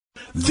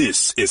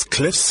This is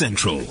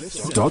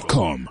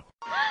CliffCentral.com.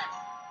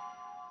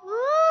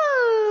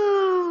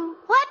 Ooh,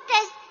 what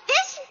does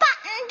this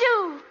button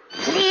do?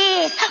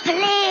 Please,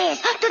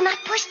 do not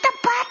push the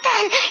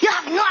button. You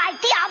have no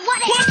idea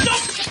what it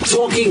is.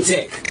 Talking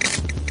Tech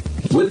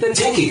with the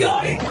techie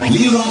guy,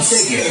 Leroy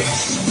Seger,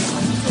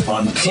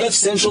 on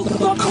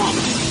CliffCentral.com.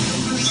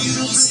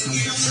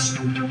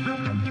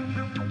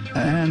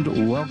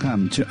 And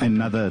welcome to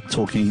another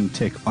Talking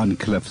Tech on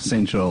Cliff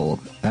Central.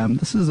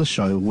 This is a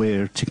show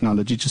where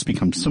technology just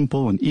becomes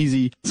simple and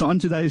easy. So on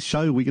today's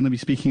show, we're going to be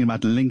speaking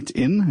about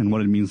LinkedIn and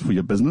what it means for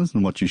your business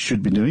and what you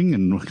should be doing,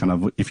 and kind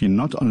of, if you're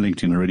not on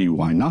LinkedIn already,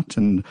 why not?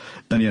 And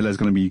Daniela is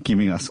going to be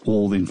giving us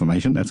all the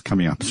information that's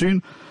coming up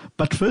soon.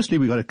 But firstly,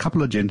 we've got a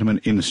couple of gentlemen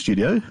in the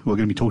studio who are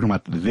going to be talking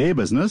about their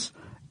business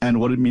and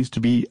what it means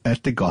to be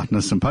at the Gartner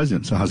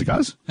Symposium. So how's it,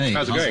 guys? Hey,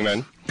 how's it going,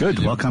 man? Good.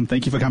 Welcome.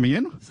 Thank you for coming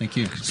in. Thank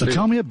you. So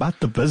tell me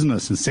about the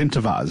business,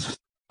 Encentivize.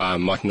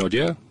 I'm Martin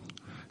Odier,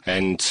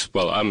 and,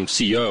 well, I'm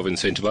CEO of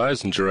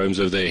Encentivize, and Jerome's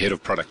over there, head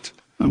of product.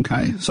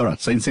 Okay. So,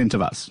 right. So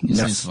Encentivize.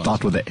 Let's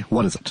start with that.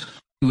 What is it?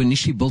 We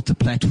initially built the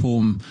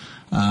platform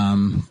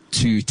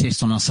to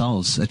test on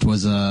ourselves. It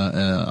was,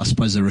 I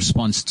suppose, a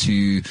response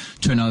to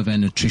turnover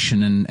and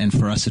attrition, and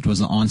for us it was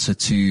the answer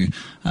to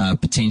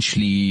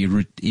potentially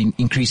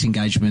increase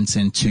engagements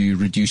and to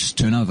reduce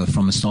turnover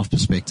from a staff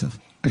perspective.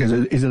 Okay,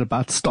 so is it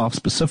about staff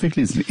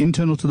specifically? Is it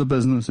internal to the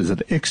business? Is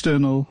it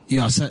external?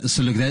 Yeah,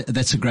 so look,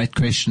 that's a great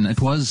question.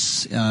 It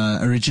was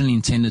originally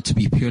intended to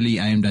be purely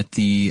aimed at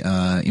the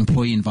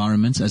employee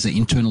environment as an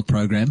internal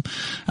program.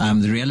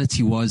 The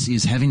reality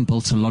is having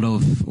built a lot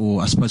of,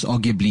 or I suppose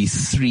arguably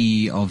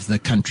 3 of the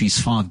country's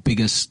 5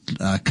 biggest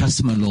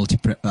customer loyalty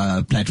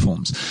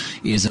platforms,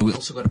 is that we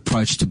also got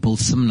approached to build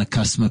similar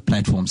customer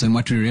platforms. And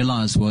what we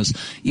realized was,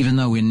 even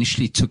though we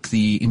initially took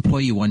the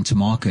employee one to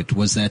market,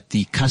 was that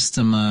the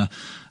customer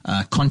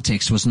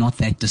context was not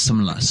that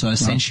dissimilar. So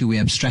essentially we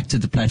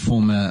abstracted the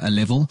platform a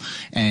level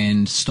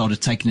and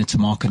started taking it to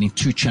market in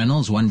 2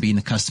 channels, one being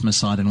the customer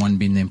side and one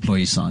being the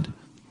employee side.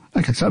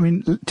 Okay, so I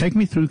mean, take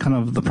me through kind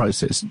of the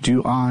process.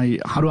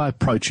 How do I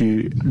approach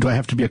you? Do I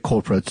have to be a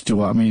corporate?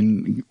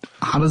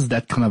 How does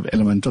that kind of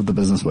element of the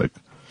business work?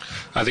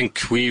 I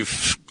think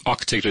we've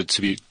architected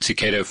to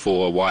cater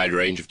for a wide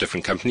range of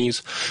different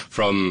companies.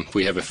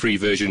 We have a free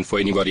version for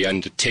anybody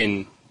under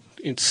 10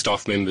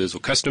 staff members or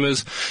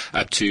customers,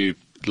 up to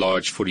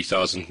large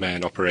 40,000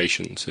 man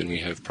operations, and we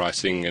have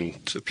pricing and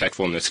a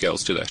platform that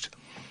scales to that.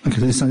 Okay,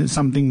 there's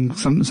something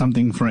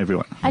for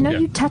everyone. I know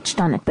you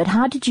touched on it, but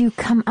how did you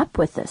come up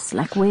with this?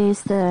 Like,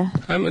 where's the...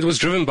 It was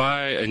driven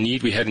by a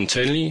need we had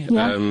internally.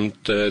 Yeah.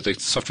 The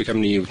software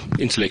company,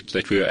 Intellect,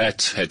 that we were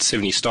at had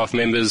 70 staff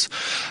members.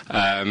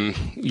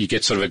 You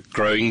get sort of a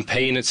growing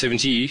pain at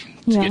 70 to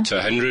get to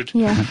 100.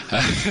 Yeah.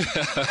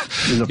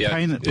 There's a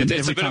pain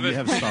every time you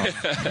have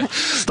staff.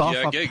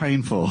 Staff are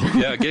painful.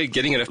 Yeah,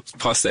 getting it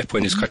past that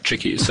point is quite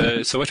tricky.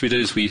 So what we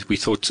did is we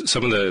thought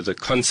some of the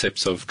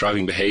concepts of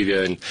driving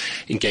behavior and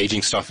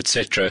engaging staff,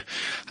 etc.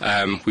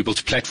 We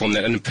built a platform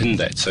that underpinned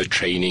that, so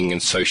training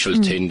and social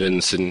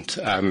attendance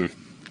and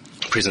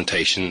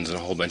presentations and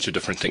a whole bunch of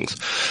different things.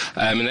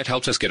 And that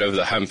helped us get over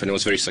the hump, and it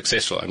was very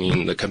successful. I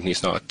mean, the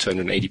company's now at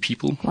 280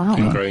 people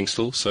and growing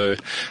still, so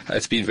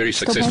it's been very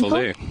successful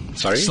there.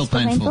 Sorry? Still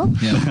painful.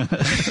 Yeah.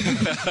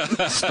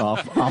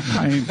 Staff are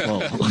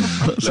painful.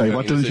 Sorry,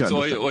 what didn't you It's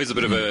always a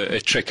bit of a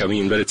trick, but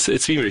it's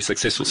been very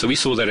successful. So we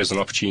saw that as an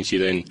opportunity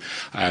then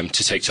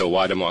to take to a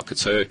wider market.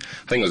 So I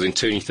think it was in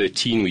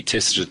 2013 we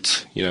tested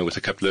it, with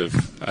a couple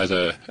of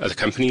other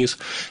companies,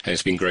 and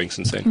it's been growing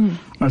since then.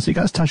 Right, so you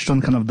guys touched on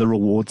kind of the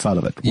reward side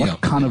of it. What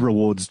kind of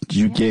rewards do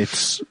you get?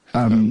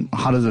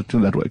 How does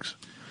that work?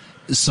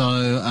 So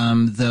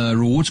the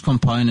rewards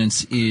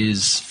component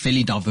is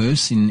fairly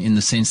diverse in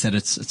the sense that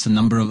it's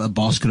a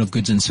basket of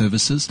goods and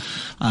services.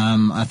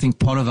 I think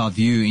part of our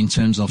view in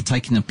terms of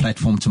taking the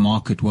platform to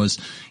market was,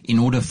 in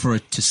order for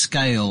it to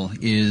scale,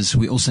 is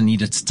we also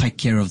needed to take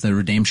care of the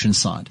redemption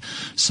side.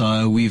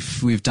 So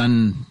we've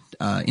done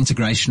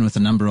integration with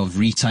a number of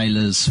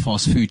retailers,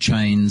 fast food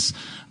chains,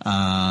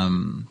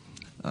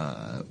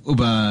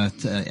 Uber,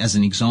 as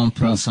an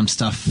example, some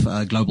stuff,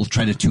 Global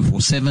Trader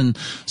 247.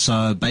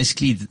 So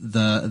basically,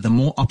 the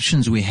more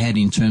options we had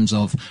in terms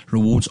of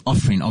rewards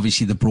offering,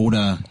 obviously the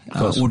broader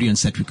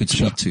audience that we could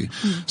speak to.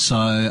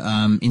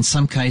 So in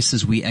some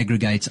cases, we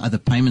aggregate other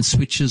payment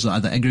switches or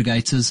other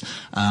aggregators.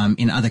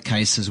 In other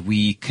cases,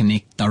 we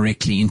connect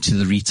directly into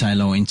the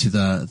retailer or into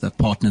the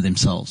partner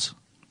themselves.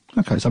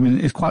 Okay, so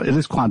it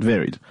is quite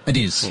varied. It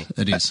is.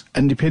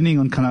 And depending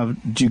on kind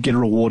of, do you get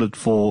rewarded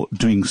for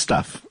doing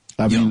stuff?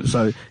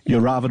 So you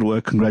arrive at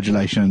work,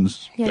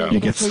 congratulations, you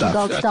get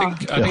stuff. I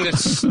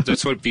think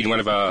that's what been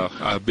one of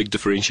our big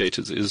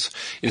differentiators is,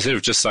 instead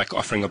of just like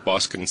offering a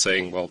basket and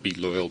saying, well, be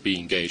loyal, be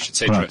engaged,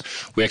 etc.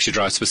 We actually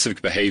drive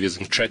specific behaviors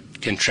and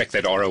can track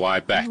that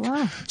ROI back.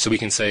 So we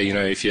can say,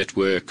 if you're at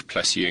work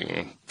plus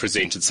you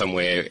presented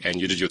somewhere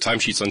and you did your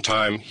timesheets on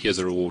time, here's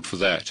a reward for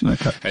that.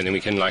 Okay. And then we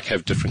can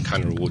have different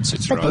kind of reward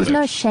sets But around there's that.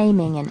 no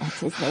shaming in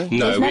it, is there?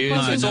 No,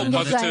 There's it's all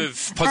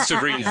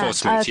positive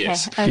reinforcement, okay,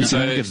 yes. okay. So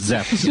get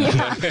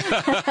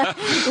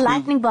zapped.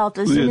 Lightning bolt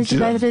as soon as you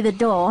go through the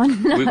door.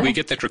 we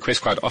get that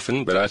request quite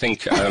often, but I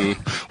think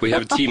we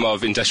have a team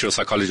of industrial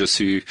psychologists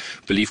who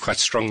believe quite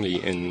strongly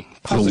in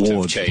positive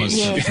Reward.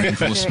 change. Positive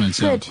reinforcement.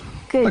 Yeah.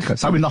 Good. Okay,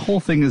 so I mean, the whole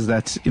thing is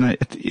that,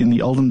 in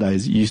the olden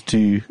days, you used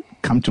to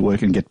come to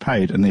work and get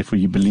paid, and therefore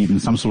you believe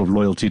in some sort of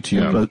loyalty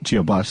to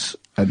your boss,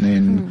 and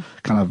then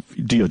kind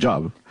of do your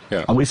job.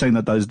 Yeah. Are we saying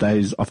that those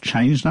days have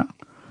changed now?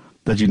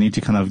 That you need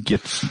to kind of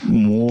get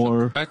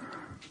more...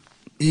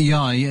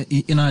 Yeah,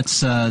 it's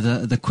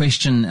the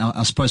question,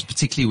 I suppose,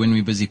 particularly when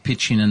we're busy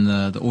pitching and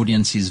the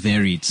audience is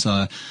varied.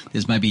 So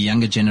there's maybe a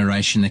younger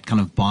generation that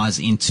kind of buys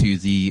into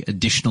the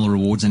additional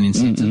rewards and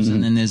incentives.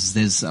 And then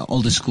there's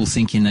older school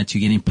thinking that you're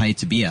getting paid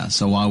to be here.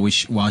 So why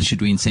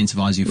should we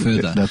incentivize you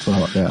further? That's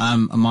what, yeah.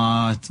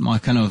 My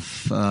kind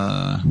of,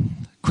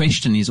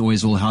 question is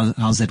always, well,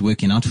 how's that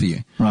working out for you?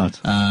 Right.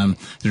 The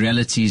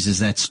reality is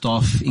that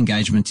staff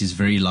engagement is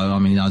very low. I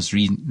mean, I was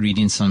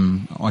reading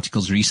some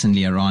articles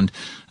recently around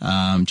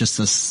just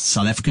the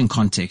South African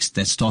context,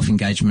 that staff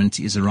engagement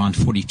is around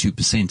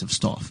 42% of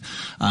staff.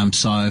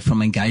 So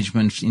from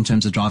engagement in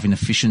terms of driving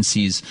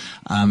efficiencies,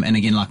 and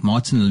again, like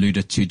Martin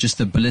alluded to, just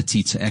the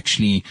ability to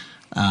actually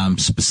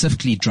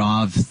specifically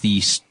drive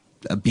the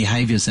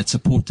behaviors that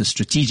support the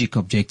strategic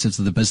objectives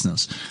of the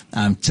business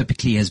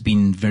typically has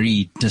been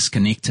very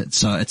disconnected.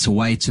 So it's a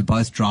way to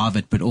both drive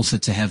it, but also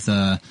to have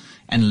the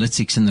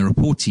analytics and the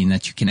reporting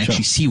that you can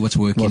actually see what's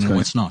working and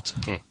what's not.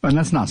 And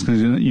that's nice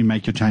because you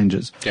make your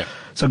changes. Yeah.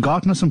 So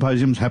Gartner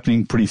Symposium is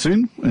happening pretty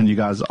soon, and you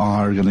guys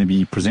are going to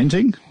be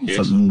presenting.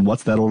 Yes. So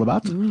what's that all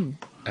about?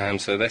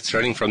 So that's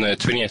running from the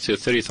 20th to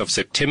the 30th of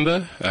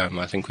September.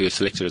 I think we were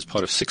selected as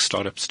part of 6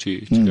 startups to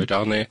go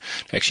down there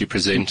to actually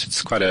present.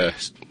 It's quite a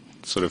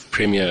sort of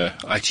premier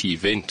IT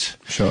event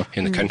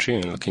in the country,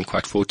 and looking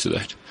quite forward to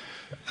that.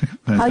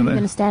 How are you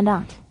going to stand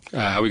out?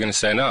 How are we going to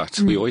stand out?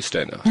 We always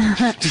stand out.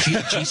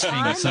 G-strings,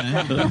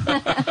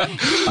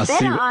 I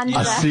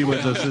see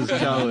where this is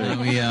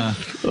going. We are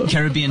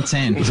Caribbean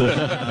tan. So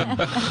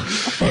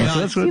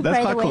that's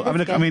quite cool.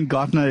 I mean,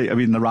 Gartner,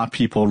 the right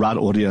people, right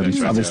audience.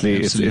 Right, obviously,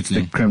 it's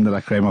the creme de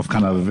la creme of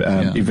kind of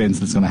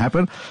events that's going to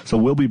happen. So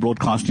we'll be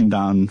broadcasting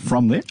down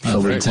from there. So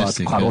we're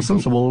quite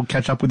awesome. So we'll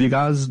catch up with you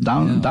guys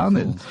down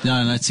there.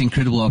 No, that's an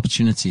incredible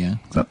opportunity. Yeah.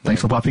 So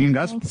thanks for popping in,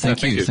 guys.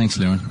 Thank you. Thanks,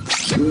 Leron.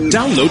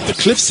 Download the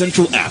Cliff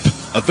Central app.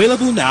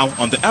 Available now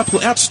on the Apple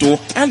App Store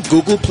and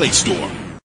Google Play Store.